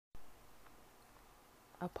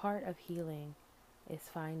A part of healing is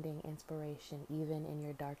finding inspiration even in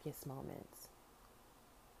your darkest moments.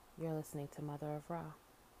 You're listening to Mother of Ra.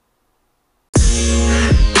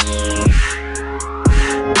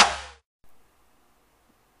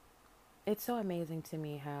 It's so amazing to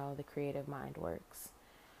me how the creative mind works.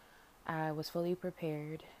 I was fully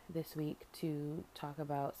prepared this week to talk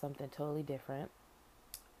about something totally different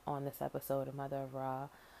on this episode of Mother of Ra,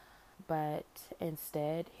 but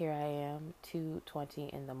instead, here I am,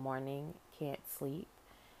 2:20 in the morning, can't sleep,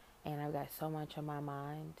 and I've got so much on my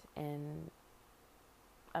mind, and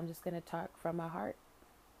I'm just going to talk from my heart.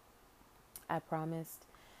 I promised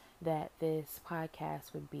that this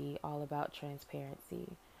podcast would be all about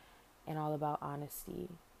transparency and all about honesty,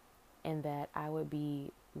 and that I would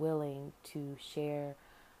be willing to share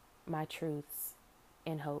my truths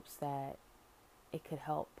in hopes that it could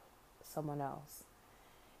help someone else.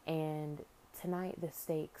 And tonight, the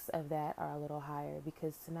stakes of that are a little higher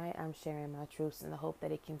because tonight I'm sharing my truths in the hope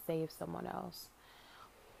that it can save someone else.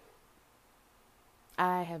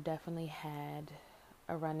 I have definitely had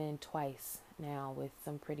a run in twice now with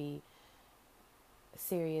some pretty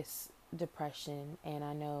serious depression, and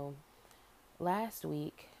I know last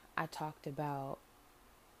week I talked about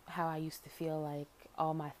how I used to feel like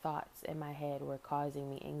all my thoughts in my head were causing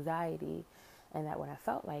me anxiety, and that when I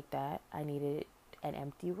felt like that, I needed an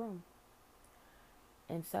empty room.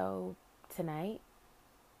 And so tonight,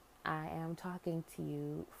 I am talking to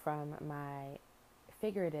you from my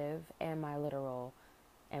figurative and my literal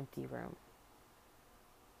empty room.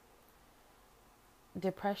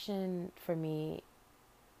 Depression for me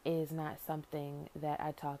is not something that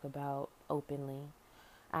I talk about openly.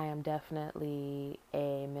 I am definitely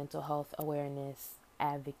a mental health awareness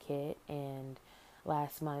advocate, and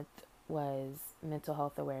last month was Mental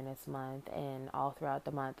Health Awareness Month, and all throughout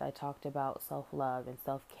the month I talked about self-love and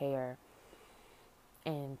self-care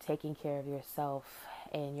and taking care of yourself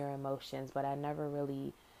and your emotions, but I never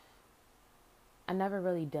really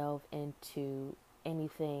delve into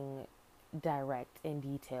anything direct in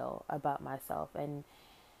detail about myself, and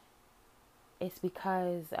it's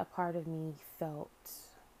because a part of me felt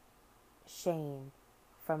shame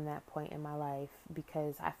from that point in my life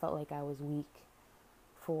because I felt like I was weak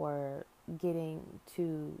for getting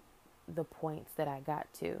to the points that I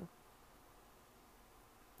got to.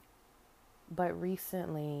 But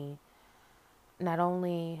recently, not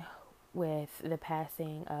only with the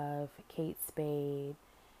passing of Kate Spade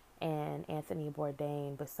and Anthony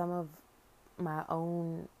Bourdain, but some of my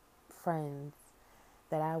own friends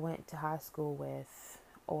that I went to high school with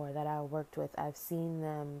or that I worked with, I've seen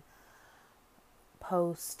them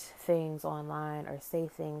post things online or say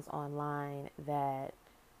things online that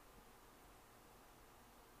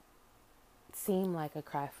seem like a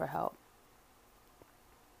cry for help.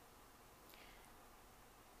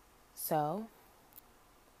 So,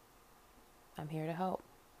 I'm here to help.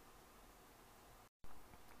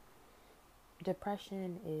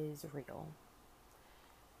 Depression is real,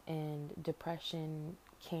 and depression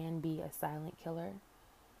can be a silent killer,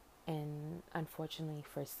 and unfortunately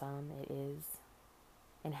for some it is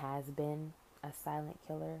and has been a silent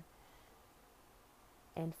killer,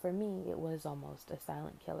 and for me it was almost a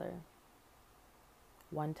silent killer.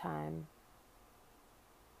 One time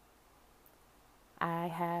I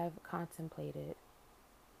have contemplated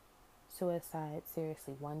suicide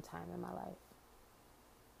seriously one time in my life,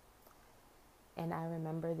 and I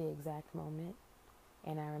remember the exact moment,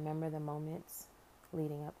 and I remember the moments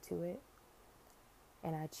leading up to it,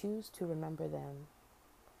 and I choose to remember them,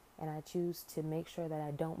 and I choose to make sure that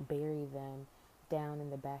I don't bury them down in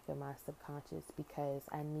the back of my subconscious because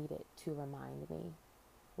I need it to remind me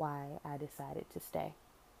why I decided to stay.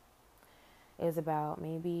 It was about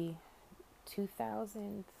maybe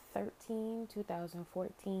 2013,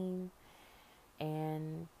 2014,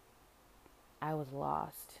 and I was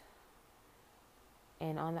lost.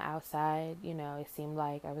 And on the outside, it seemed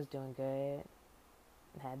like I was doing good.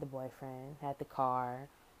 I had the boyfriend, had the car,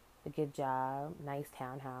 a good job, nice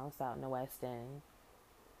townhouse out in the West End.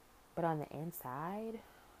 But on the inside,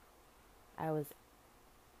 I was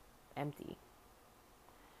empty.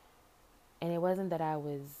 And it wasn't that I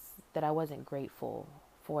wasn't grateful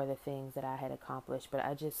for the things that I had accomplished, but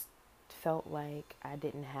I just felt like I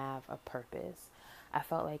didn't have a purpose. I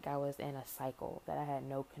felt like I was in a cycle that I had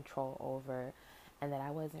no control over, and that I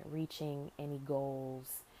wasn't reaching any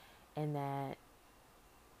goals, and that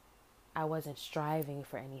I wasn't striving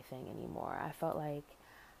for anything anymore. I felt like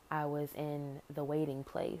I was in the waiting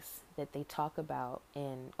place that they talk about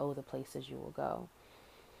in Oh, the Places You Will Go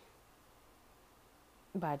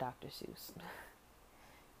by Dr. Seuss.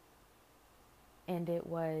 And it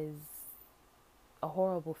was a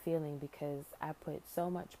horrible feeling because I put so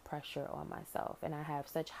much pressure on myself and I have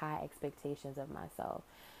such high expectations of myself.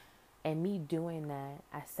 And me doing that,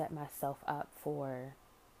 I set myself up for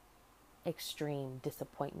extreme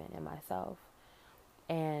disappointment in myself.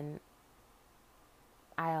 And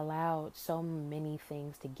I allowed so many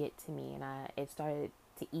things to get to me, and it started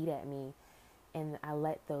to eat at me, and I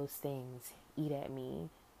let those things eat at me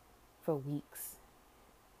for weeks.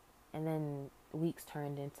 And then weeks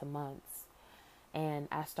turned into months, and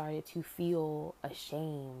I started to feel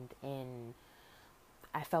ashamed, and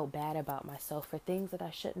I felt bad about myself for things that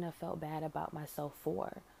I shouldn't have felt bad about myself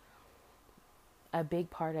for. A big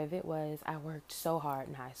part of it was I worked so hard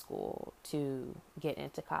in high school to get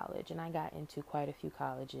into college, and I got into quite a few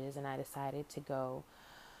colleges, and I decided to go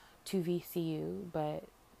to VCU, but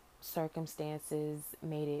circumstances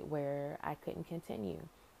made it where I couldn't continue.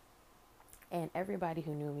 And everybody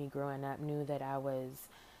who knew me growing up knew that I was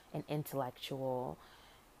an intellectual,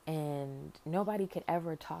 and nobody could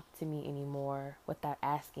ever talk to me anymore without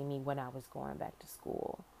asking me when I was going back to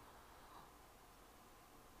school.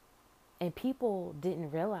 And people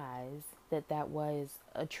didn't realize that that was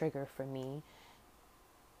a trigger for me,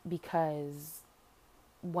 because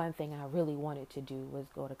one thing I really wanted to do was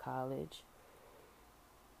go to college.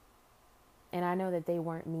 And I know that they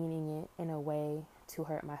weren't meaning it in a way to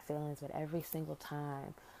hurt my feelings, but every single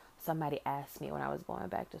time somebody asked me when I was going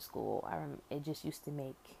back to school, it just used to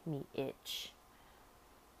make me itch.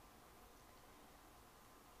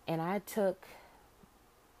 And I took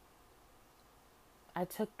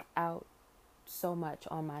out so much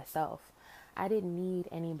on myself. I didn't need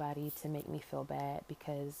anybody to make me feel bad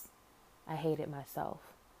because I hated myself.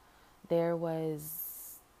 There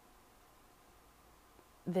was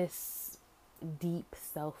this deep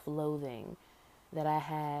self-loathing that I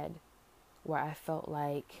had where I felt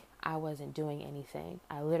like I wasn't doing anything.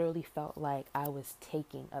 I literally felt like I was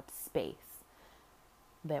taking up space.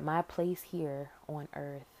 That my place here on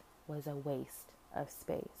earth was a waste of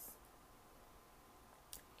space.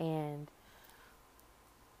 And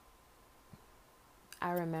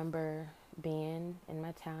I remember being in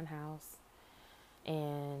my townhouse,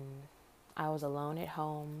 and I was alone at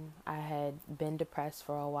home. I had been depressed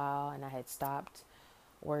for a while, and I had stopped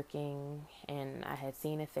working, and I had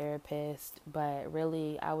seen a therapist, but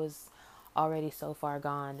really I was already so far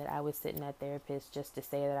gone that I would sit in that therapist just to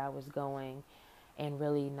say that I was going, and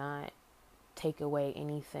really not take away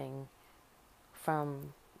anything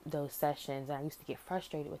from those sessions. And I used to get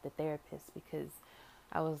frustrated with the therapist because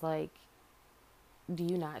I was like, do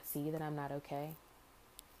you not see that I'm not okay?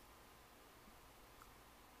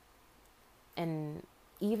 And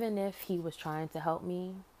even if he was trying to help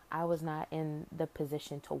me, I was not in the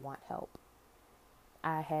position to want help.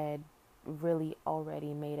 I had really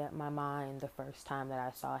already made up my mind the first time that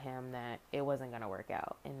I saw him that it wasn't going to work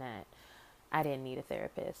out, and that I didn't need a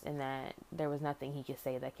therapist, and that there was nothing he could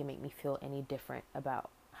say that could make me feel any different about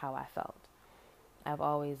how I felt. I've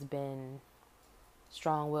always been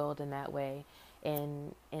strong-willed in that way,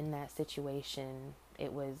 and in that situation,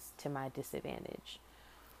 it was to my disadvantage.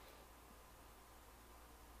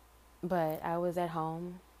 But I was at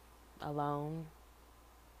home alone,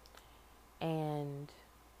 and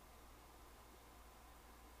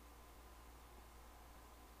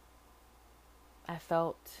I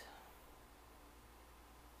felt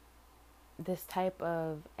this type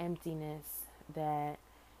of emptiness that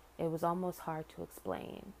it was almost hard to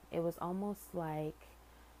explain. It was almost like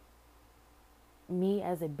me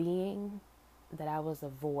as a being, that I was a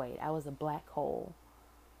void. I was a black hole.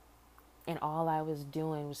 And all I was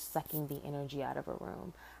doing was sucking the energy out of a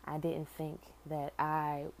room. I didn't think that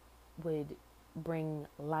I would bring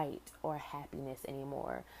light or happiness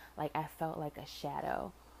anymore. Like I felt like a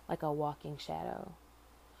shadow, like a walking shadow.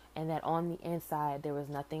 And that on the inside there was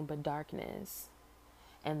nothing but darkness.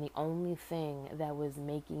 And the only thing that was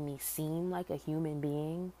making me seem like a human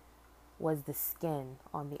being was the skin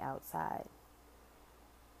on the outside.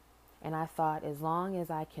 And I thought, as long as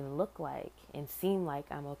I can look like and seem like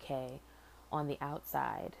I'm okay on the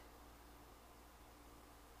outside,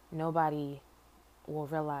 nobody will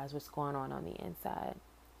realize what's going on the inside.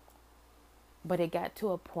 But it got to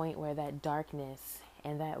a point where that darkness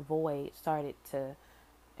and that void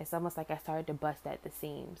it's almost like I started to bust at the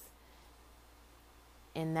seams.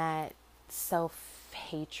 And that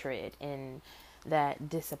self-hatred and that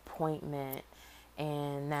disappointment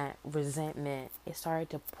and that resentment, it started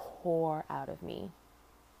to pour out of me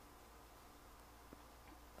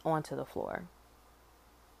onto the floor.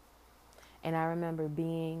 And I remember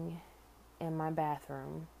being in my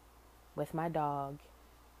bathroom with my dog,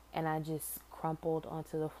 and I just crumpled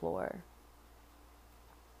onto the floor.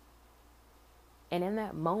 And in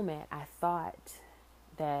that moment, I thought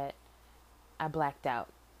that I blacked out.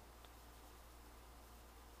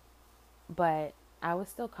 But I was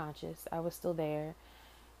still conscious, I was still there.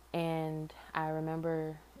 And I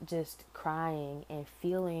remember just crying and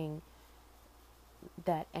feeling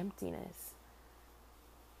that emptiness.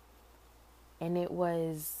 And it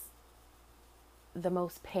was the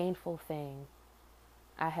most painful thing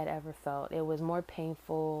I had ever felt. It was more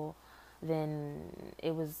painful than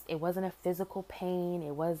it wasn't a physical pain,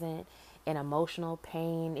 it wasn't an emotional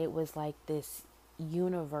pain. It was like this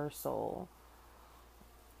universal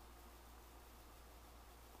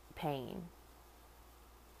pain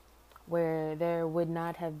where there would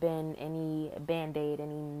not have been any band-aid,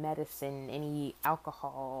 any medicine, any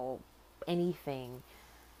alcohol, anything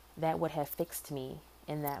that would have fixed me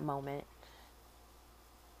in that moment.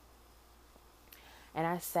 And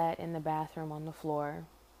I sat in the bathroom on the floor,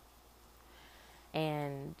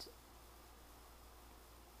 and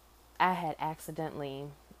I had accidentally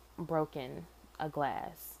broken a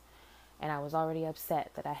glass. And I was already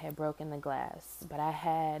upset that I had broken the glass, but I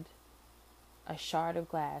had a shard of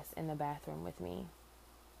glass in the bathroom with me.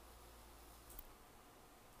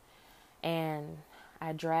 And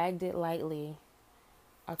I dragged it lightly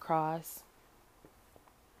across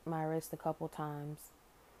my wrist a couple times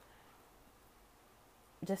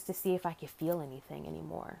just to see if I could feel anything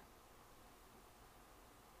anymore.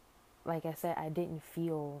 Like I said, I didn't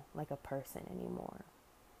feel like a person anymore.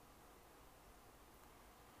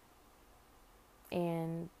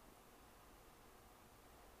 And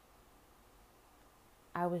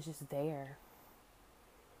I was just there.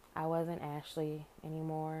 I wasn't Ashley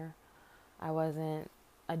anymore. I wasn't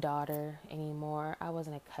a daughter anymore. I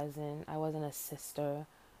wasn't a cousin. I wasn't a sister.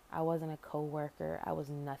 I wasn't a co-worker. I was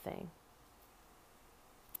nothing.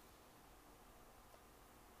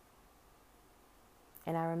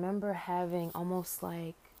 And I remember having almost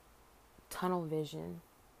like tunnel vision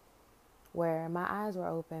where my eyes were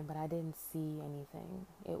open, but I didn't see anything.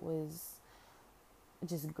 It was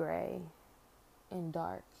just gray and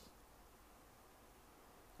dark.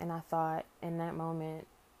 And I thought in that moment,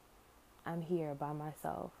 I'm here by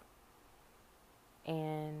myself.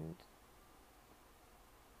 And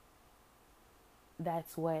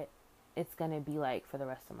that's what it's going to be like for the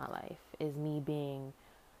rest of my life, is me being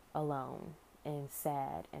alone and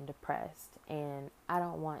sad and depressed. And I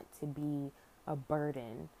don't want to be a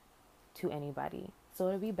burden to anybody. So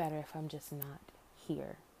it'll be better if I'm just not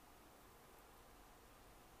here.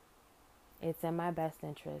 It's in my best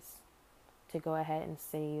interest to go ahead and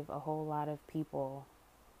save a whole lot of people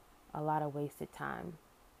a lot of wasted time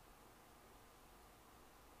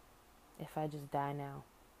if I just die now.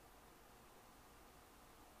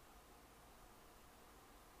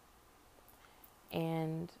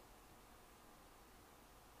 And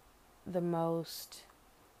the most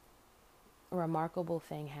remarkable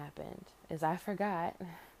thing happened is I forgot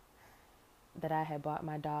that I had brought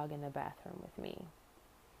my dog in the bathroom with me.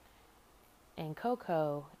 And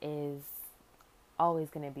Coco is always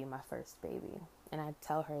going to be my first baby. And I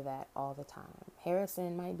tell her that all the time.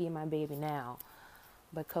 Harrison might be my baby now,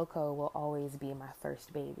 but Coco will always be my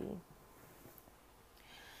first baby.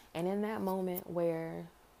 And in that moment where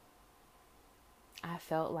I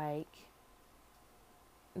felt like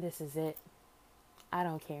this is it, I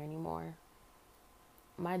don't care anymore,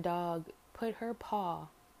 my dog put her paw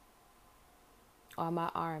on my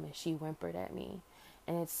arm and she whimpered at me.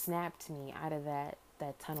 And it snapped me out of that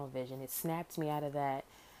tunnel vision. It snapped me out of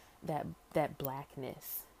that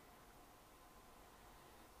blackness.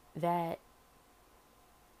 That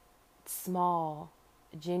small,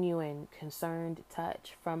 genuine, concerned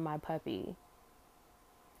touch from my puppy.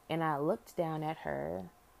 And I looked down at her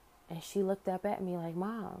and she looked up at me like,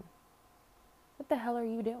 "Mom, what the hell are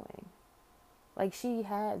you doing?" Like, she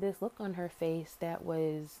had this look on her face that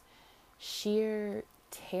was sheer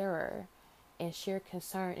terror and sheer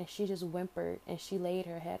concern, and she just whimpered and she laid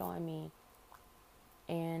her head on me,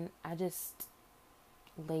 and I just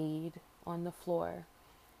laid on the floor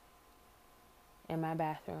in my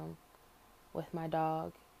bathroom with my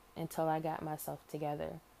dog until I got myself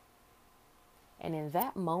together. And in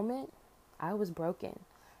that moment, I was broken.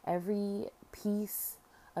 Every piece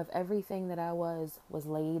of everything that I was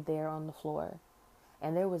laid there on the floor.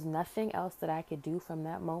 And there was nothing else that I could do from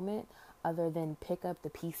that moment other than pick up the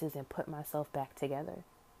pieces and put myself back together.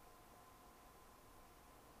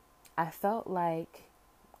 I felt like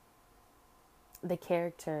the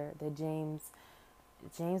character that James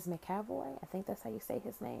McAvoy, I think that's how you say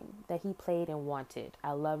his name, that he played in Wanted.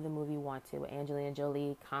 I love the movie Wanted with Angelina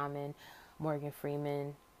Jolie, Common, Morgan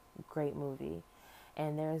Freeman. Great movie.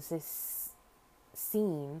 And there's this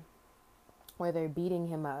scene where they're beating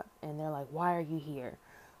him up and they're like, why are you here?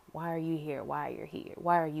 Why are you here? Why are you here?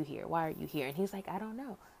 Why are you here? Why are you here? And he's like, I don't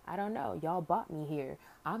know. I don't know. Y'all bought me here.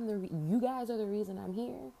 You guys are the reason I'm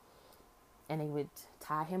here. And they would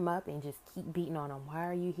tie him up and just keep beating on him. Why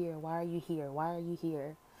are you here? Why are you here? Why are you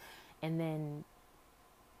here? And then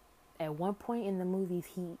at one point in the movies,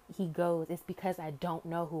 he goes, it's because I don't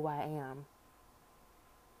know who I am.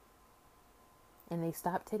 And they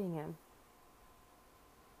stopped hitting him.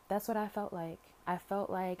 That's what I felt like. I felt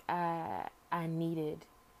like I needed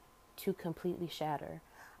to completely shatter.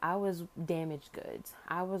 I was damaged goods.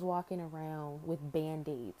 I was walking around with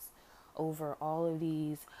band-aids over all of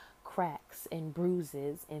these cracks and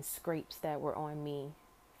bruises and scrapes that were on me,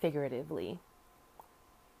 figuratively.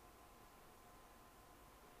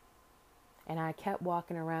 And I kept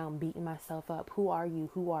walking around beating myself up. Who are you?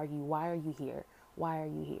 Who are you? Why are you here? Why are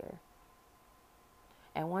you here?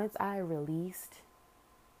 And once I released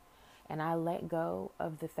and I let go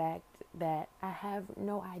of the fact that I have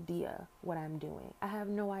no idea what I'm doing, I have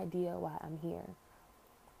no idea why I'm here,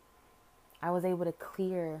 I was able to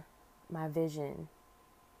clear my vision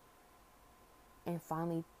and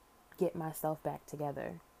finally get myself back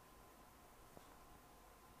together.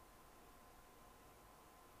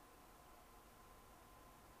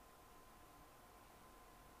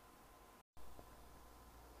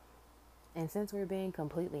 And since we're being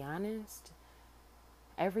completely honest,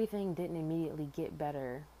 everything didn't immediately get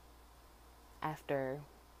better after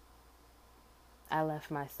I left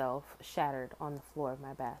myself shattered on the floor of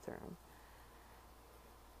my bathroom.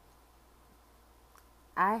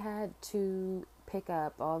 I had to pick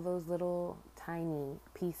up all those little tiny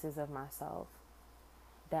pieces of myself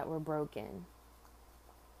that were broken.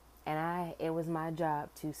 And it was my job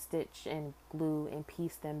to stitch and glue and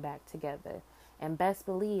piece them back together. And best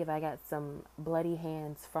believe I got some bloody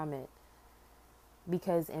hands from it.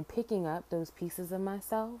 Because in picking up those pieces of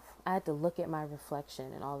myself, I had to look at my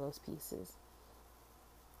reflection in all those pieces.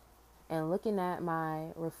 And looking at my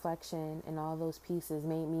reflection in all those pieces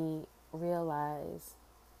made me realize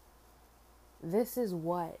this is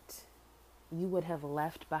what you would have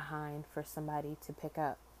left behind for somebody to pick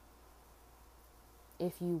up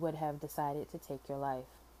if you would have decided to take your life.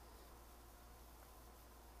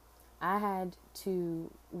 I had to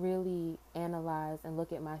really analyze and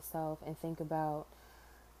look at myself and think about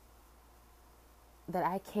that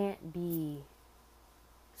I can't be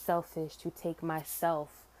selfish to take myself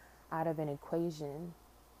out of an equation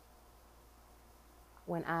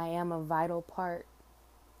when I am a vital part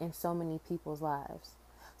in so many people's lives.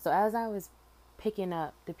 So as I was picking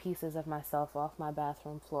up the pieces of myself off my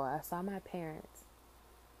bathroom floor, I saw my parents.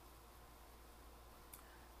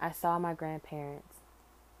 I saw my grandparents.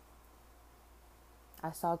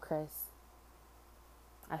 I saw Chris.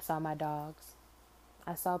 I saw my dogs.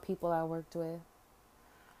 I saw people I worked with.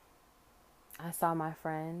 I saw my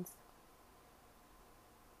friends.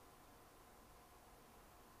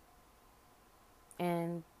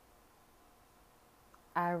 And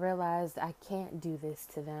I realized I can't do this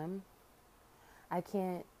to them. I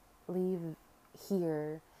can't leave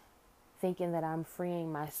here thinking that I'm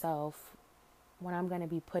freeing myself when I'm going to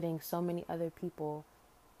be putting so many other people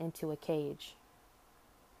into a cage.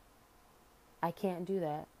 I can't do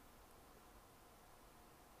that.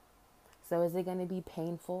 So is it going to be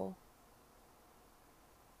painful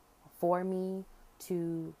for me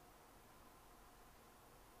to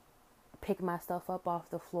pick myself up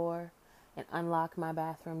off the floor and unlock my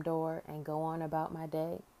bathroom door and go on about my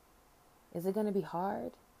day? Is it going to be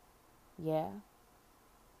hard? Yeah.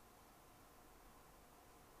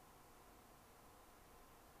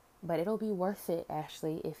 But it'll be worth it,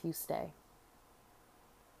 Ashley, if you stay.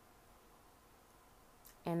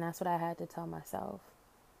 And that's what I had to tell myself.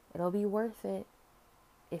 It'll be worth it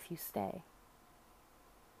if you stay.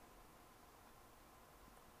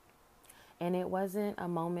 And it wasn't a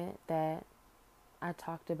moment that I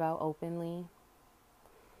talked about openly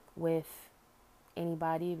with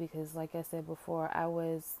anybody because, like I said before, I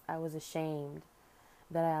was ashamed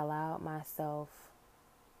that I allowed myself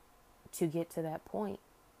to get to that point.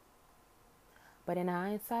 But in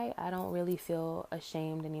hindsight, I don't really feel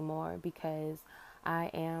ashamed anymore because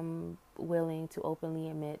I am willing to openly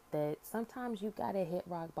admit that sometimes you gotta hit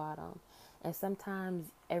rock bottom. And sometimes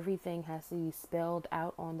everything has to be spelled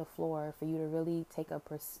out on the floor for you to really take a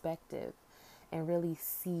perspective and really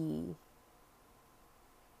see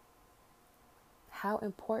how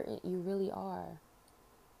important you really are.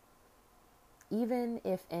 Even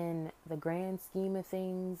if in the grand scheme of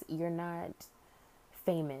things, you're not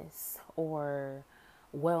famous or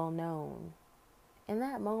well known. In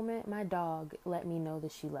that moment, my dog let me know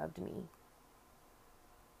that she loved me.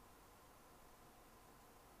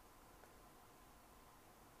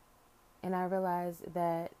 And I realized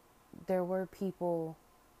that there were people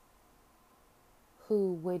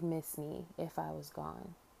who would miss me if I was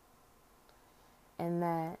gone. And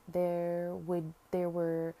that there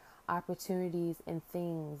were opportunities and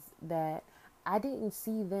things that I didn't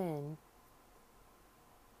see then,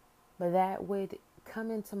 but that would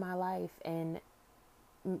come into my life and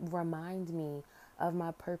remind me of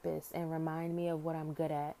my purpose and remind me of what I'm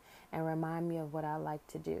good at and remind me of what I like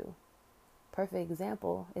to do. Perfect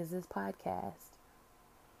example is this podcast.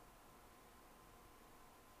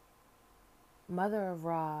 Mother of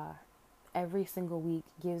Ra every single week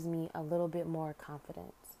gives me a little bit more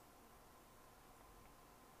confidence.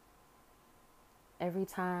 Every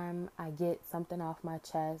time I get something off my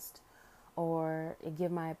chest or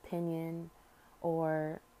give my opinion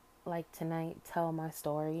or like tonight tell my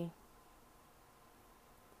story,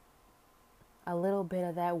 a little bit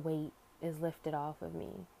of that weight is lifted off of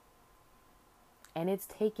me. And it's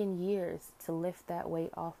taken years to lift that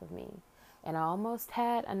weight off of me. And I almost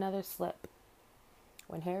had another slip.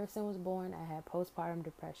 When Harrison was born, I had postpartum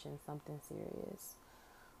depression, something serious.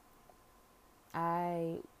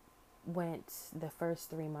 I went the first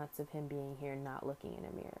 3 months of him being here not looking in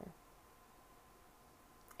a mirror.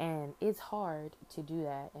 And it's hard to do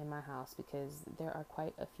that in my house because there are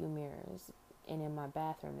quite a few mirrors. And in my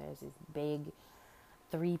bathroom, there's this big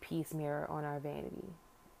 3-piece mirror on our vanity.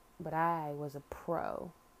 But I was a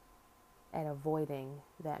pro at avoiding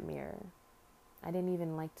that mirror. I didn't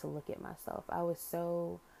even like to look at myself. I was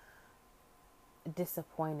so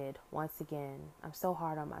disappointed. Once again, I'm so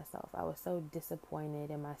hard on myself. I was so disappointed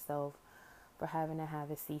in myself for having to have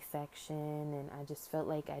a C-section, and I just felt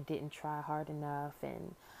like I didn't try hard enough,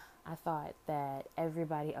 and I thought that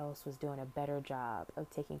everybody else was doing a better job of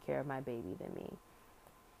taking care of my baby than me.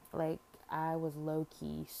 Like, I was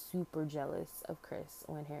low-key super jealous of Chris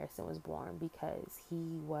when Harrison was born because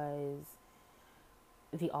he was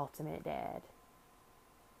the ultimate dad.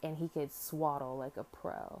 And he could swaddle like a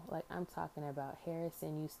pro. Like, I'm talking about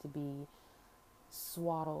Harrison used to be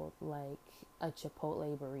swaddled like a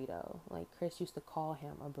Chipotle burrito. Like, Chris used to call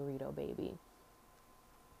him a burrito baby.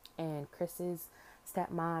 And Chris's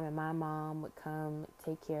stepmom and my mom would come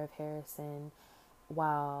take care of Harrison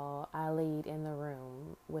while I laid in the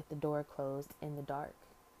room with the door closed in the dark.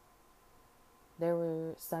 There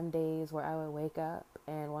were some days where I would wake up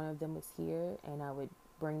and one of them was here and I would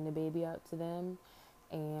bring the baby out to them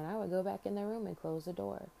and I would go back in the room and close the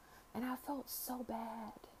door. And I felt so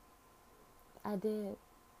bad. I did.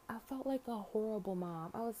 I felt like a horrible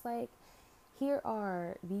mom. I was like, here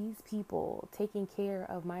are these people taking care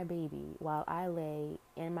of my baby while I lay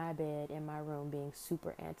in my bed in my room being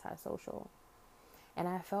super antisocial. And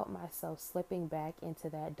I felt myself slipping back into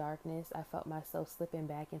that darkness. I felt myself slipping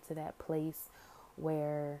back into that place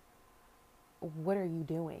where, what are you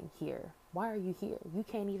doing here? Why are you here? You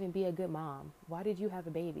can't even be a good mom. Why did you have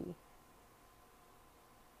a baby?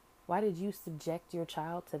 Why did you subject your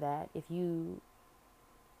child to that if you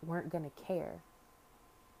weren't going to care?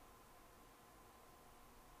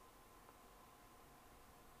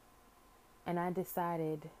 And I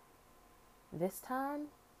decided this time,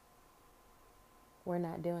 we're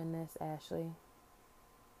not doing this, Ashley.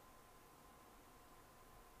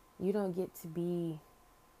 You don't get to be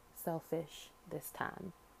selfish this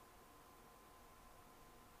time.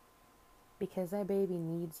 Because that baby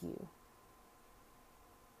needs you.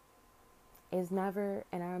 It's never,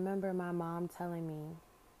 and I remember my mom telling me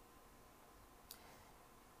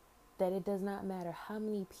that it does not matter how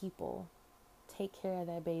many people take care of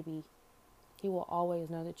that baby, he will always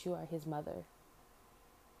know that you are his mother.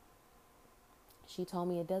 She told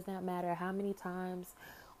me it does not matter how many times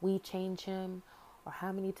we change him or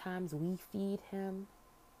how many times we feed him.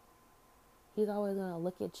 He's always going to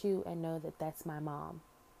look at you and know that that's my mom.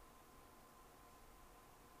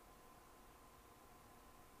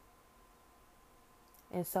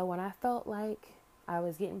 And so when I felt like I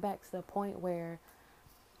was getting back to the point where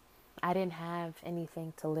I didn't have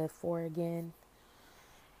anything to live for again,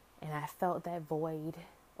 and I felt that void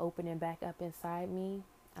opening back up inside me,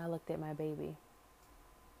 I looked at my baby.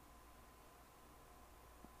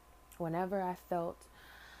 Whenever I felt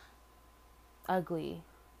ugly,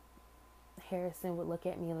 Harrison would look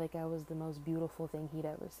at me like I was the most beautiful thing he'd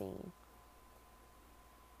ever seen.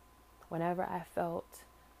 Whenever I felt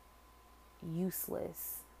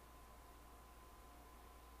useless,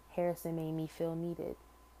 Harrison made me feel needed.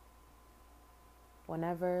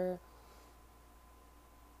 Whenever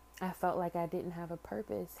I felt like I didn't have a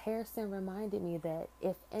purpose, Harrison reminded me that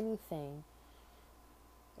if anything,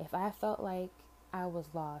 if I felt like I was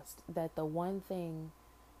lost, that the one thing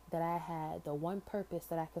that I had, the one purpose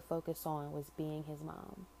that I could focus on was being his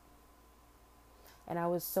mom. And I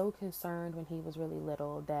was so concerned when he was really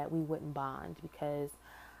little that we wouldn't bond because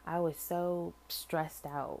I was so stressed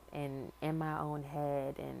out and in my own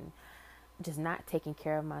head and just not taking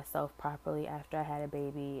care of myself properly after I had a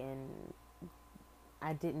baby, and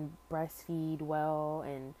I didn't breastfeed well,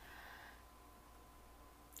 and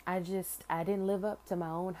I didn't live up to my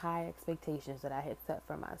own high expectations that I had set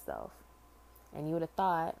for myself. And you would have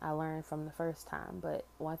thought I learned from the first time, but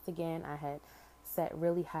once again I had set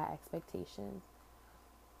really high expectations.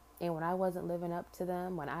 And when I wasn't living up to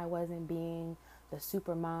them, when I wasn't being the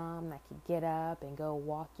super mom that could get up and go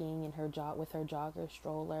walking in her with her jogger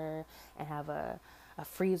stroller and have a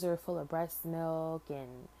freezer full of breast milk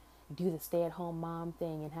and do the stay-at-home mom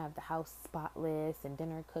thing and have the house spotless and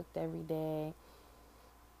dinner cooked every day.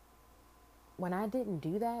 When I didn't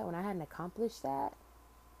do that, when I hadn't accomplished that,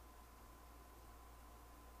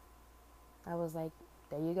 I was like,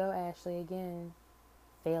 there you go, Ashley, again,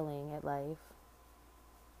 failing at life.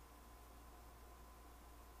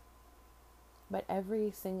 But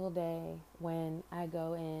every single day when I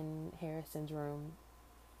go in Harrison's room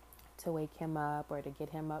to wake him up or to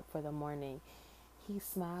get him up for the morning, he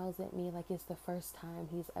smiles at me like it's the first time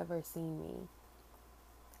he's ever seen me.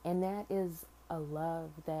 And that is a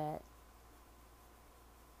love that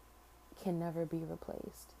can never be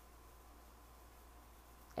replaced.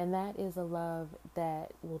 And that is a love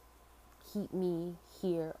that will keep me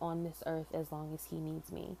here on this earth as long as he needs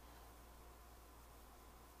me.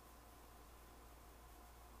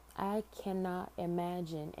 I cannot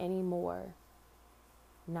imagine anymore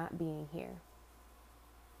not being here.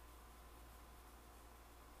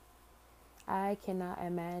 I cannot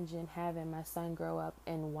imagine having my son grow up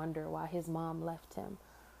and wonder why his mom left him.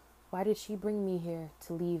 Why did she bring me here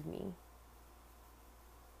to leave me?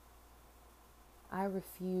 I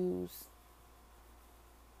refuse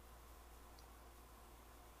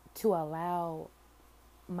to allow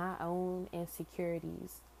my own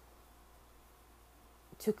insecurities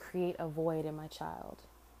to create a void in my child.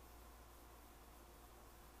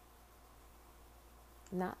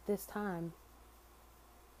 Not this time.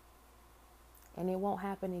 And it won't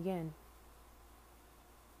happen again.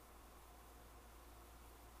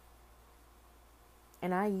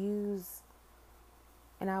 And I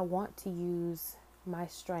want to use my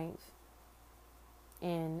strength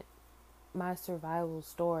and my survival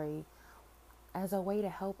story as a way to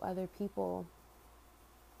help other people.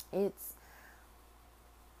 It's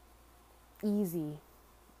easy,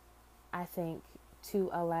 I think, to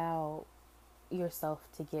allow yourself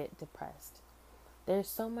to get depressed. There's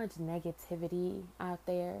so much negativity out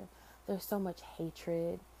there. There's so much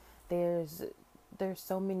hatred. There's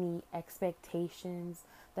so many expectations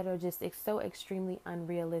that are just so extremely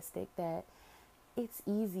unrealistic that it's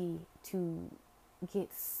easy to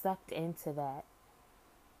get sucked into that.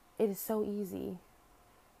 It is so easy.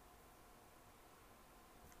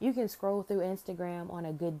 You can scroll through Instagram on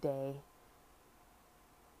a good day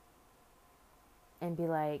and be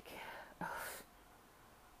like,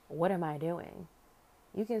 what am I doing?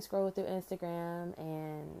 You can scroll through Instagram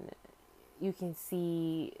and you can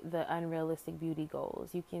see the unrealistic beauty goals.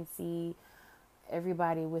 You can see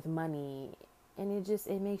everybody with money, and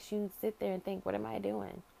it makes you sit there and think, what am I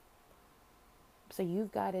doing? So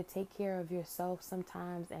you've got to take care of yourself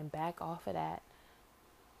sometimes and back off of that.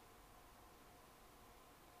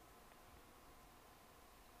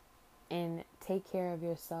 And take care of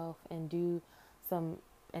yourself and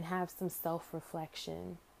have some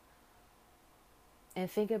self-reflection. And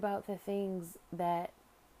think about the things that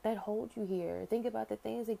hold you here. Think about the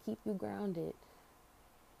things that keep you grounded.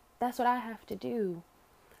 That's what I have to do.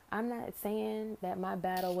 I'm not saying that my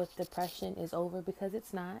battle with depression is over, because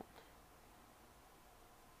it's not.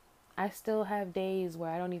 I still have days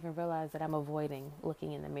where I don't even realize that I'm avoiding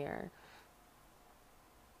looking in the mirror.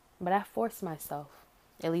 But I force myself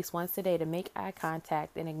at least once a day to make eye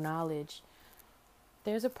contact and acknowledge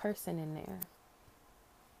there's a person in there.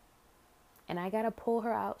 And I gotta pull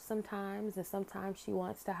her out sometimes, and sometimes she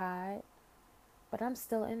wants to hide, but I'm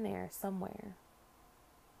still in there somewhere.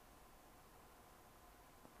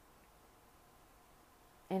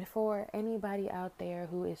 And for anybody out there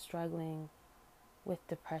who is struggling with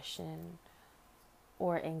depression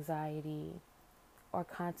or anxiety or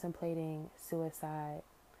contemplating suicide,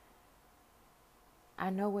 I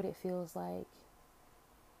know what it feels like.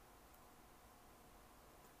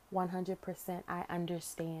 100% I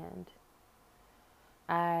understand.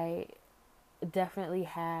 I definitely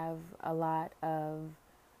have a lot of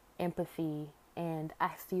empathy and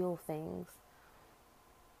I feel things.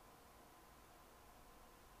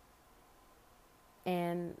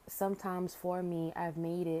 And sometimes for me, I've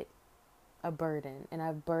made it a burden, and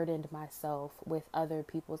I've burdened myself with other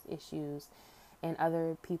people's issues and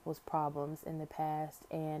other people's problems in the past,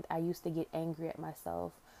 and I used to get angry at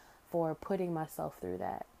myself for putting myself through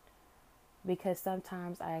that, because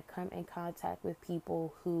sometimes I come in contact with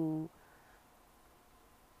people who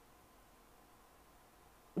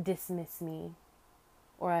dismiss me,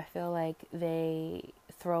 or I feel like they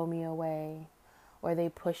throw me away, or they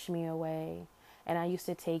push me away. And I used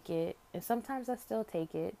to take it, and sometimes I still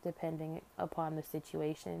take it, depending upon the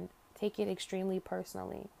situation, take it extremely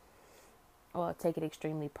personally. Well, take it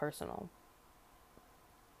extremely personal.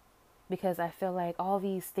 Because I feel like all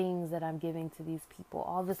these things that I'm giving to these people,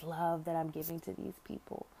 all this love that I'm giving to these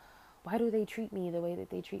people, why do they treat me the way that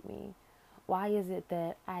they treat me? Why is it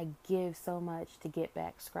that I give so much to get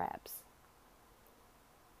back scraps?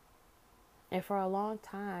 And for a long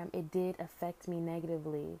time, it did affect me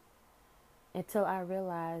negatively until I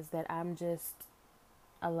realized that I'm just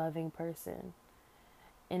a loving person.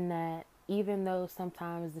 And that even though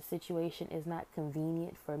sometimes the situation is not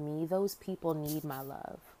convenient for me, those people need my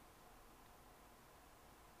love.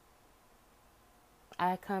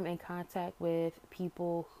 I come in contact with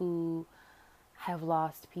people who have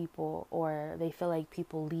lost people, or they feel like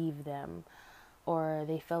people leave them, or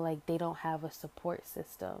they feel like they don't have a support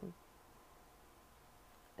system.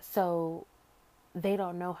 So they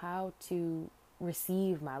don't know how to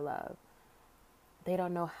receive my love. They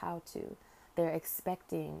don't know how to. They're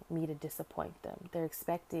expecting me to disappoint them. They're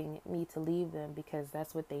expecting me to leave them because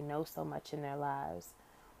that's what they know so much in their lives.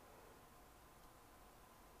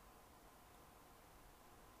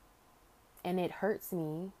 And it hurts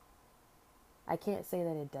me. I can't say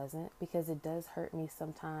that it doesn't, because it does hurt me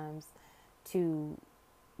sometimes to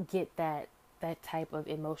get that type of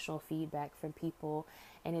emotional feedback from people,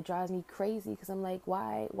 and it drives me crazy because I'm like,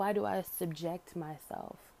 why do I subject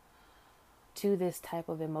myself to this type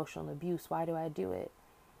of emotional abuse? Why do I do it?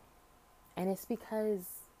 And it's because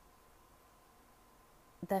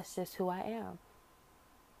that's just who I am.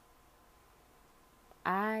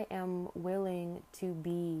 I am willing to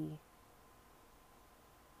be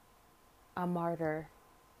a martyr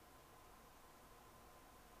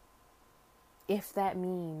if that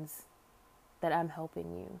means that I'm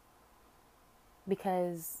helping you.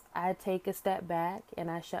 Because I take a step back and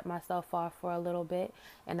I shut myself off for a little bit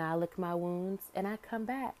and I lick my wounds and I come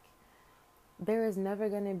back. There is never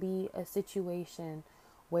going to be a situation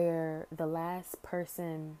where the last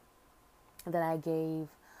person that I gave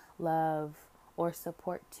love or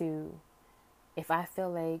support to, if I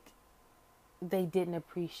feel like they didn't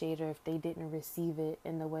appreciate or if they didn't receive it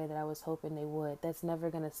in the way that I was hoping they would, that's never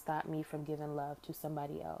going to stop me from giving love to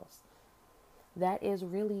somebody else. That is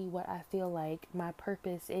really what I feel like my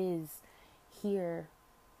purpose is here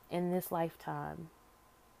in this lifetime,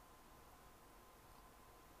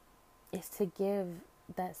 is to give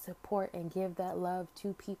that support and give that love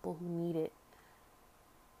to people who need it.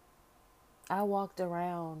 I walked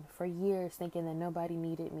around for years thinking that nobody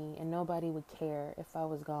needed me and nobody would care if I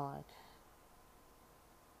was gone.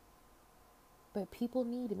 But people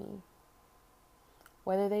need me.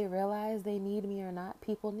 Whether they realize they need me or not,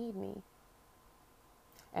 people need me.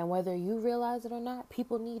 And whether you realize it or not,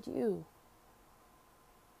 people need you.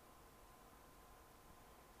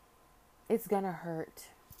 It's gonna hurt.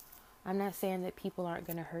 I'm not saying that people aren't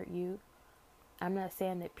gonna hurt you. I'm not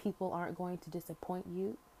saying that people aren't going to disappoint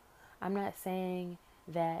you. I'm not saying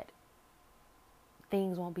that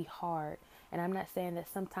things won't be hard. And I'm not saying that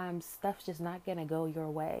sometimes stuff's just not gonna go your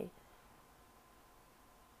way.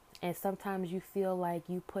 And sometimes you feel like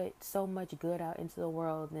you put so much good out into the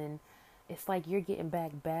world and it's like you're getting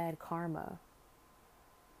back bad karma.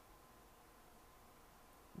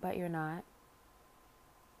 But you're not.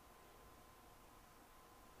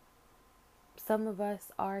 Some of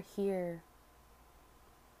us are here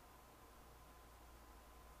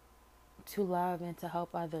to love and to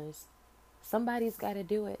help others. Somebody's got to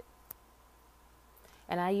do it.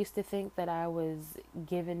 And I used to think that I was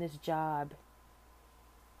given this job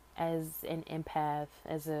as an empath,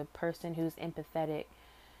 as a person who's empathetic,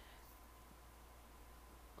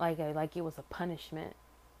 like it was a punishment.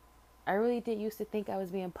 I really did used to think I was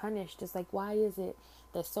being punished. It's like, why is it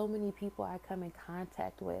that so many people I come in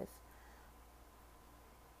contact with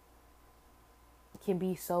can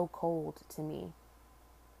be so cold to me,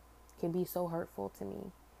 can be so hurtful to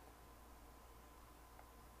me?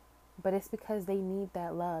 But it's because they need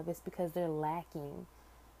that love. It's because they're lacking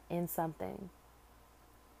in something.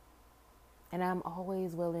 And I'm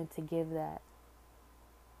always willing to give that.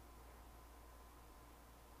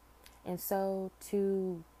 And so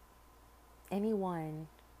to anyone,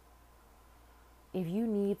 if you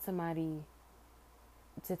need somebody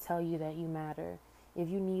to tell you that you matter, if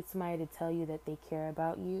you need somebody to tell you that they care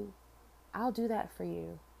about you, I'll do that for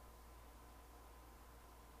you.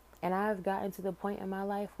 And I've gotten to the point in my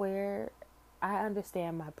life where I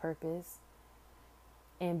understand my purpose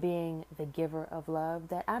in being the giver of love,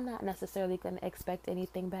 that I'm not necessarily going to expect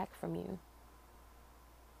anything back from you.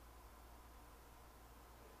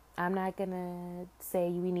 I'm not going to say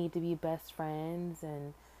we need to be best friends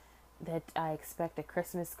and that I expect a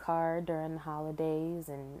Christmas card during the holidays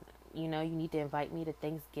and, you need to invite me to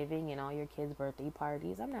Thanksgiving and all your kids' birthday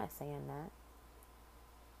parties. I'm not saying that.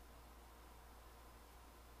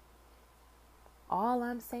 All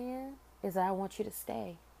I'm saying is that I want you to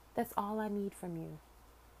stay. That's all I need from you.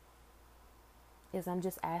 Is I'm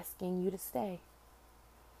just asking you to stay.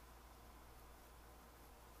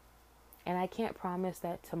 And I can't promise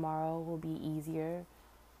that tomorrow will be easier.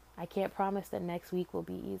 I can't promise that next week will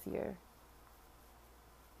be easier.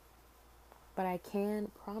 But I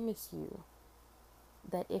can promise you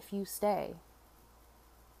that if you stay,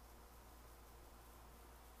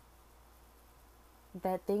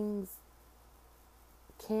 that things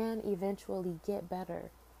can eventually get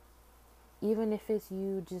better. Even if it's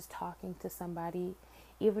you just talking to somebody,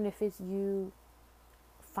 even if it's you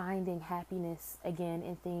finding happiness again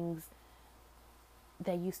in things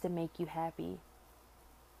that used to make you happy.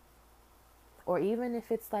 Or even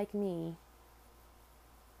if it's like me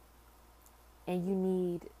and you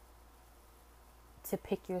need to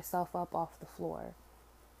pick yourself up off the floor.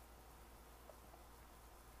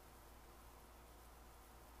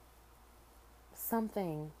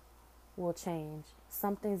 Something will change.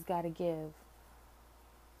 Something's got to give.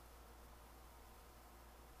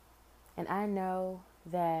 And I know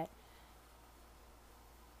that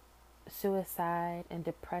suicide and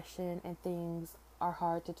depression and things are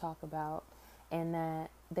hard to talk about, and that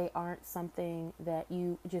they aren't something that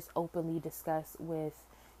you just openly discuss with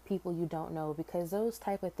people you don't know, because those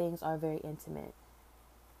type of things are very intimate.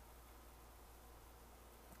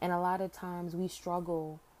 And a lot of times we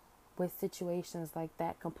struggle with situations like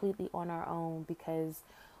that completely on our own because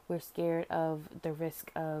we're scared of the risk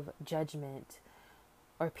of judgment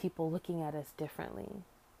or people looking at us differently.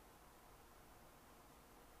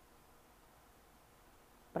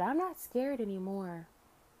 But I'm not scared anymore.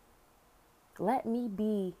 Let me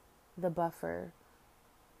be the buffer.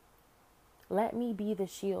 Let me be the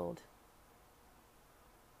shield.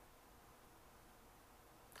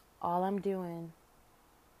 All I'm doing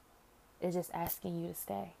is just asking you to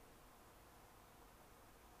stay.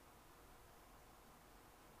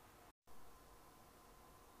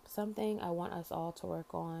 Something I want us all to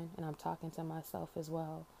work on, and I'm talking to myself as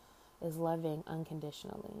well, is loving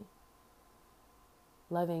unconditionally.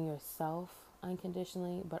 Loving yourself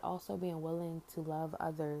unconditionally, but also being willing to love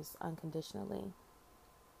others unconditionally.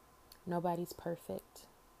 Nobody's perfect.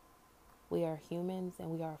 We are humans and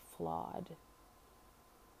we are flawed.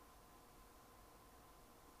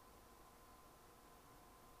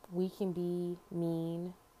 We can be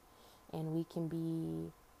mean and we can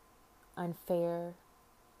be unfair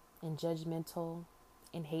and judgmental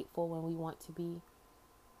and hateful when we want to be.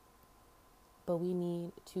 But we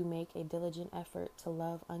need to make a diligent effort to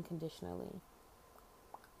love unconditionally.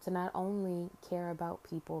 To not only care about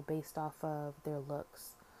people based off of their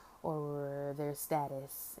looks or their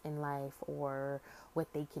status in life or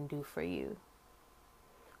what they can do for you,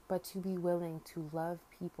 but to be willing to love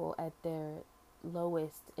people at their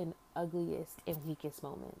lowest and ugliest and weakest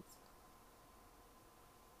moments.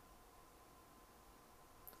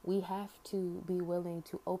 We have to be willing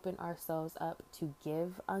to open ourselves up to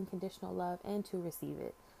give unconditional love and to receive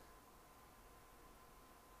it.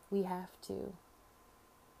 We have to.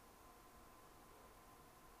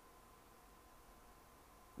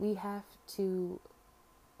 We have to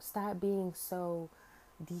stop being so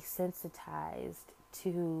desensitized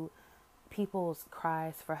to people's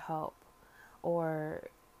cries for help or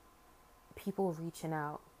people reaching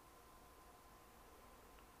out.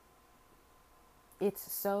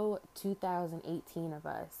 It's so 2018 of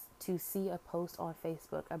us to see a post on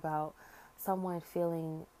Facebook about someone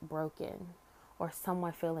feeling broken or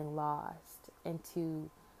someone feeling lost and to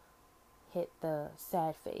hit the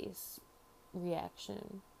sad face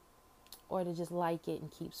reaction or to just like it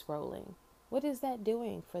and keep scrolling. What is that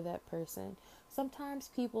doing for that person?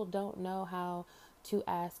 Sometimes people don't know how to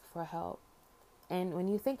ask for help. And when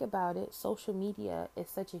you think about it, social media is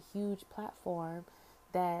such a huge platform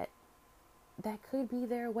that could be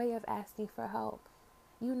their way of asking for help.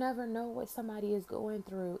 You never know what somebody is going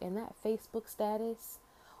through, and that Facebook status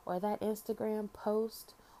or that Instagram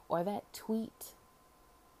post or that tweet,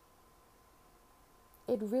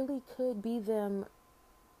 it really could be them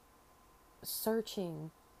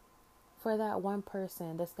searching for that one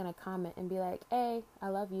person that's going to comment and be like, hey, I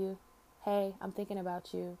love you. Hey, I'm thinking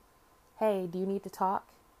about you. Hey, do you need to talk?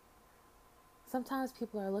 Sometimes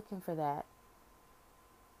people are looking for that.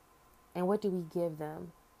 And what do we give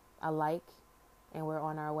them? A like, and we're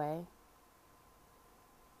on our way.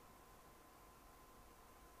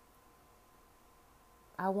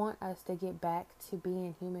 I want us to get back to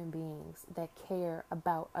being human beings that care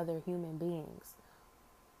about other human beings.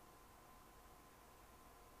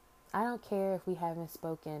 I don't care if we haven't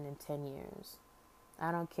spoken in 10 years.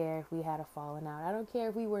 I don't care if we had a falling out. I don't care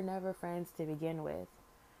if we were never friends to begin with.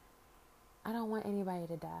 I don't want anybody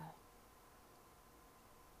to die.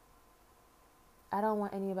 I don't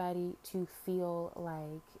want anybody to feel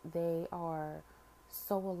like they are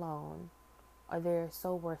so alone, or they're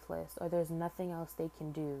so worthless, or there's nothing else they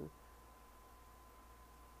can do.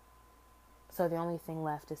 So the only thing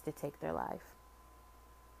left is to take their life.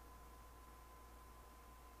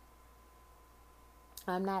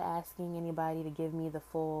 I'm not asking anybody to give me the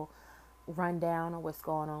full rundown of what's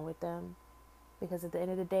going on with them, because at the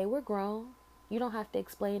end of the day, we're grown. You don't have to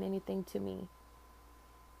explain anything to me.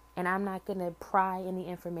 And I'm not going to pry any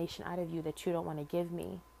information out of you that you don't want to give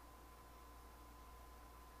me.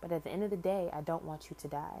 But at the end of the day, I don't want you to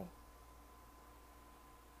die.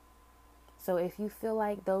 So if you feel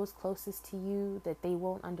like those closest to you, that they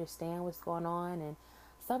won't understand what's going on, and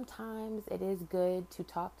sometimes it is good to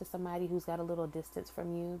talk to somebody who's got a little distance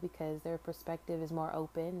from you because their perspective is more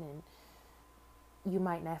open and you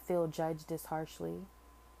might not feel judged as harshly,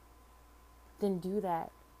 then do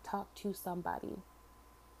that. Talk to somebody.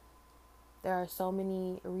 There are so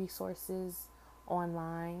many resources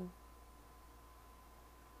online.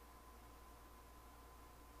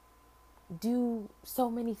 Do so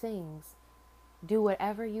many things. Do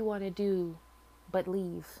whatever you want to do, but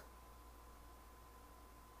leave.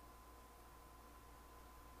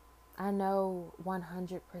 I know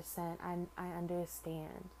 100%, I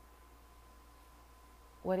understand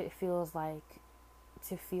what it feels like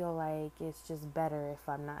to feel like it's just better if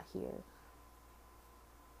I'm not here.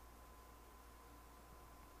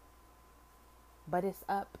 But it's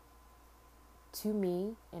up to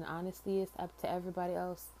me, and honestly, it's up to everybody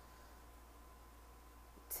else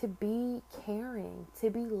to be caring, to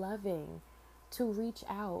be loving, to reach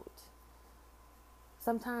out.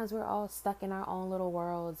 Sometimes we're all stuck in our own little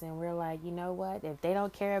worlds and we're like, you know what? If they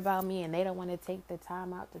don't care about me and they don't want to take the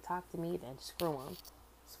time out to talk to me, then screw them.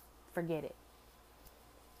 Forget it.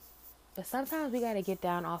 But sometimes we got to get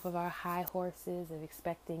down off of our high horses of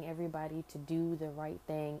expecting everybody to do the right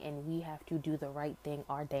thing, and we have to do the right thing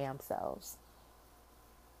our damn selves.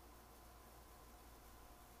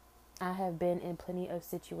 I have been in plenty of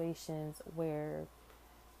situations where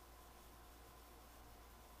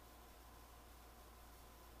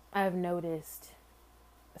I've noticed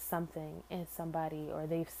something in somebody, or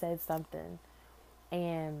they've said something,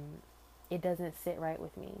 and it doesn't sit right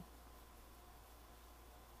with me.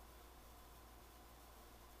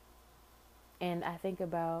 And I think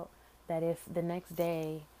about that, if the next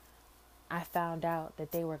day I found out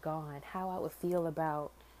that they were gone, how I would feel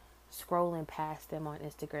about scrolling past them on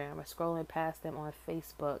Instagram or scrolling past them on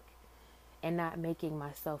Facebook and not making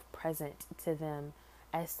myself present to them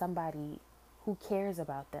as somebody who cares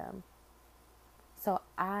about them. So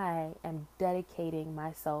I am dedicating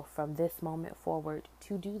myself from this moment forward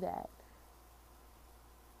to do that.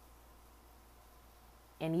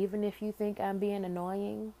 And even if you think I'm being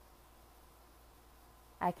annoying,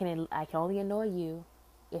 I can only annoy you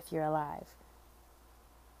if you're alive.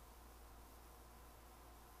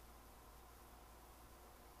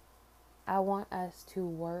 I want us to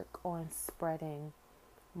work on spreading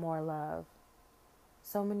more love.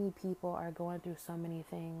 So many people are going through so many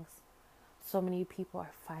things. So many people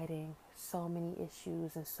are fighting so many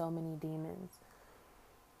issues and so many demons.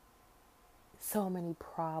 So many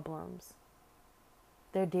problems.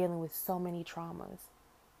 They're dealing with so many traumas.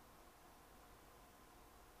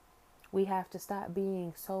 We have to stop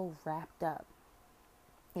being so wrapped up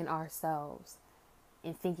in ourselves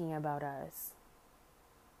and thinking about us,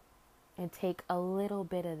 and take a little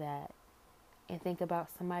bit of that and think about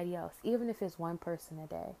somebody else, even if it's one person a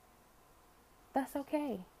day. That's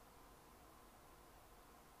okay.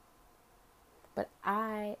 But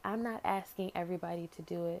I'm not asking everybody to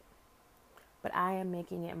do it, but I am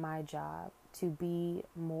making it my job to be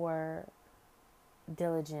more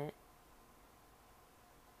diligent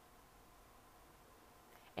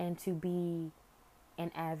and to be an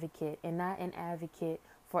advocate, and not an advocate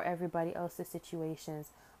for everybody else's situations,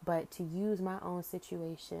 but to use my own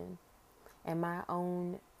situation and my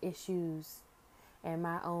own issues and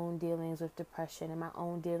my own dealings with depression and my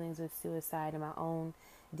own dealings with suicide and my own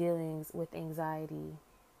dealings with anxiety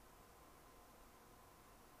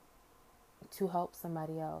to help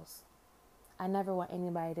somebody else. I never want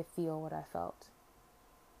anybody to feel what I felt.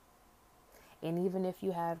 And even if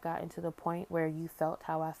you have gotten to the point where you felt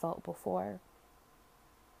how I felt before,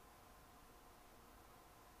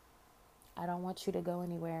 I don't want you to go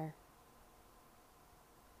anywhere.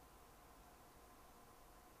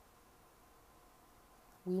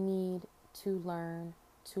 We need to learn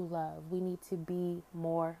to love. We need to be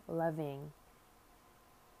more loving.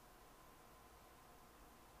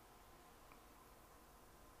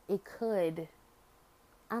 It could,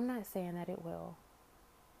 I'm not saying that it will,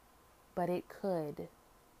 but it could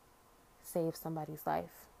save somebody's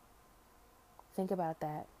life. Think about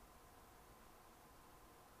that.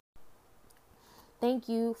 Thank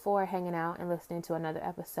you for hanging out and listening to another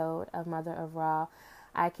episode of Mother of Ra.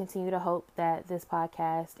 I continue to hope that this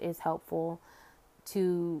podcast is helpful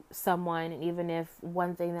to someone, and even if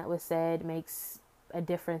one thing that was said makes a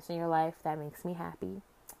difference in your life, that makes me happy.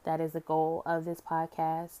 That is the goal of this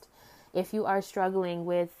podcast. If you are struggling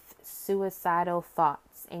with suicidal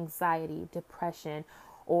thoughts, anxiety, depression,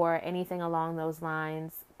 or anything along those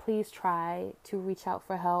lines, please try to reach out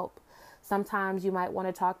for help. Sometimes you might want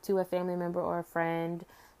to talk to a family member or a friend.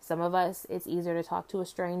 Some of us, it's easier to talk to a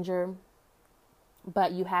stranger.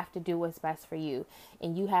 But you have to do what's best for you.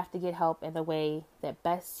 And you have to get help in the way that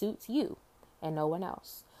best suits you and no one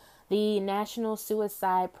else. The National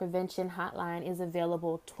Suicide Prevention Hotline is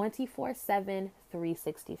available 24/7,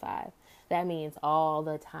 365. That means all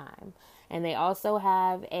the time. And they also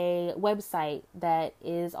have a website that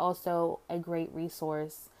is also a great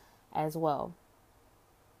resource as well.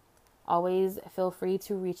 Always feel free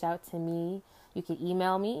to reach out to me. You can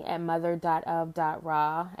email me at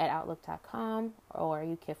mother.of.ra@outlook.com, or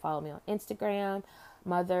you can follow me on Instagram,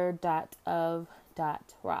 mother.of.ra.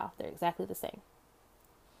 They're exactly the same.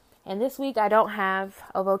 And this week I don't have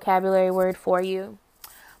a vocabulary word for you,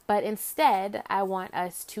 but instead I want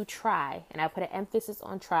us to try, and I put an emphasis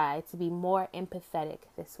on try, to be more empathetic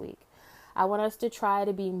this week. I want us to try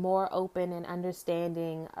to be more open and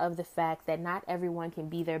understanding of the fact that not everyone can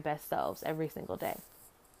be their best selves every single day.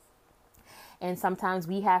 And sometimes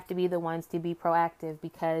we have to be the ones to be proactive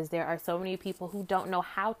because there are so many people who don't know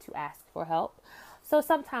how to ask for help. So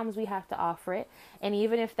sometimes we have to offer it. And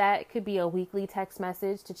even if that could be a weekly text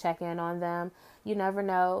message to check in on them, you never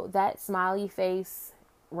know. That smiley face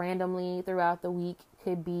randomly throughout the week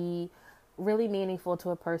could be really meaningful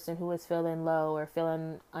to a person who is feeling low or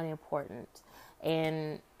feeling unimportant.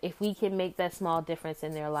 And if we can make that small difference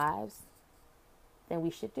in their lives, then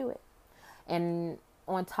we should do it. And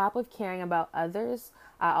on top of caring about others,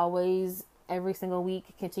 I always, every single week,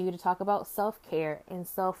 continue to talk about self-care and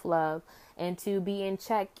self-love, and to be in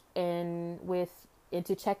check in with, and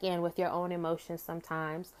to check in with your own emotions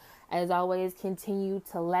sometimes. As always, continue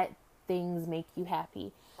to let things make you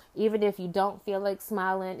happy. Even if you don't feel like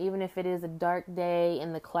smiling, even if it is a dark day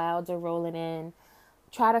and the clouds are rolling in,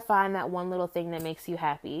 try to find that one little thing that makes you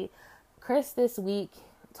happy. Chris this week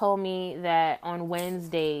told me that on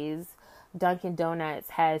Wednesdays, Dunkin'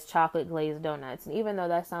 Donuts has chocolate glazed donuts. And even though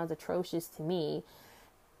that sounds atrocious to me,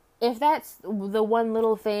 if that's the one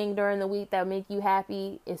little thing during the week that make you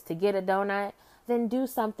happy is to get a donut, then do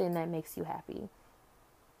something that makes you happy.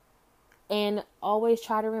 And always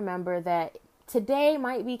try to remember that today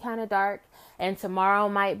might be kind of dark and tomorrow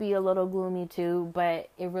might be a little gloomy too, but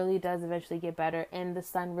it really does eventually get better, and the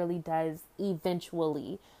sun really does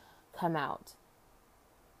eventually come out.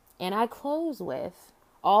 And I close with,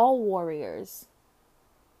 all warriors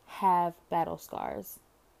have battle scars.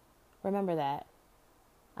 Remember that.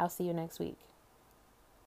 I'll see you next week.